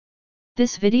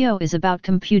This video is about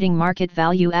computing market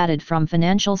value added from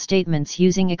financial statements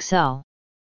using Excel.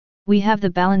 We have the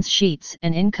balance sheets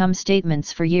and income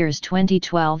statements for years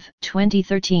 2012,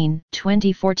 2013,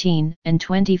 2014, and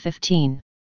 2015.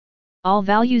 All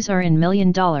values are in $1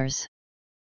 million.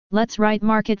 Let's write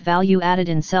market value added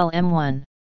in cell M1.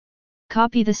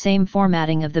 Copy the same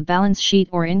formatting of the balance sheet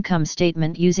or income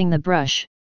statement using the brush.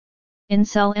 In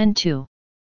cell N2,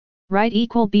 write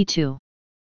equal B2.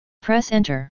 Press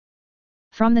Enter.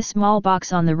 From the small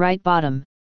box on the right bottom,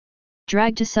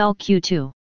 drag to cell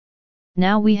Q2.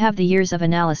 Now we have the years of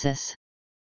analysis.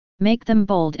 Make them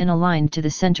bold and aligned to the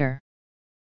center.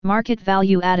 Market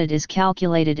value added is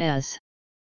calculated as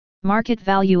market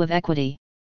value of equity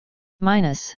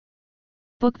minus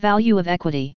book value of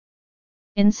equity.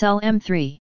 In cell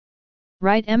M3,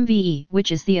 write MVE,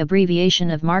 which is the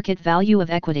abbreviation of market value of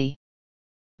equity.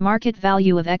 Market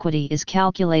value of equity is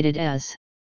calculated as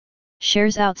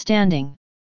shares outstanding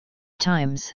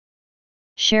times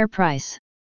share price.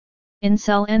 In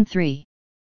cell N3,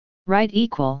 write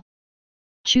equal.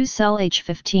 Choose cell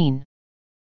H15,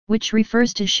 which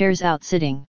refers to shares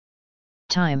outsitting,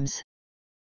 times.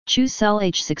 Choose cell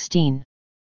H16,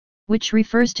 which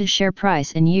refers to share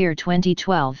price in year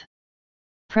 2012.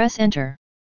 Press Enter.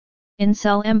 In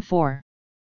cell M4,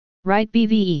 write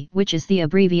BVE, which is the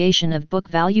abbreviation of book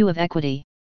value of equity.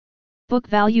 Book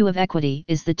value of equity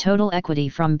is the total equity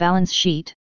from balance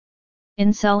sheet.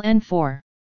 In cell N4,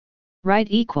 write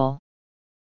equal.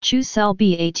 Choose cell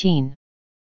B18,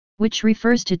 which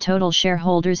refers to total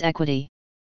shareholders' equity.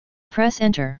 Press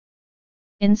Enter.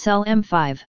 In cell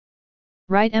M5,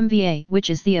 write MVA, which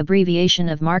is the abbreviation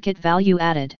of market value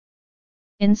added.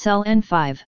 In cell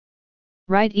N5,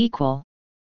 write equal.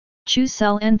 Choose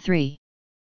cell N3,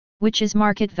 which is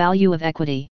market value of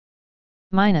equity,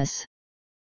 minus.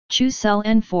 Choose cell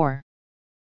N4,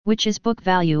 which is book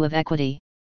value of equity.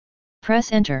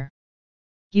 Press Enter.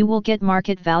 You will get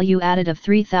market value added of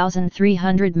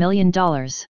 $3,300 million.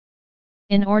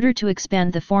 In order to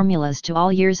expand the formulas to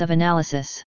all years of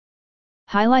analysis,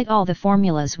 highlight all the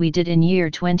formulas we did in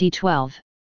year 2012.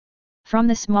 From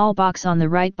the small box on the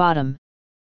right bottom,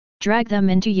 drag them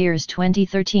into years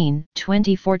 2013,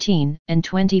 2014, and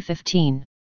 2015.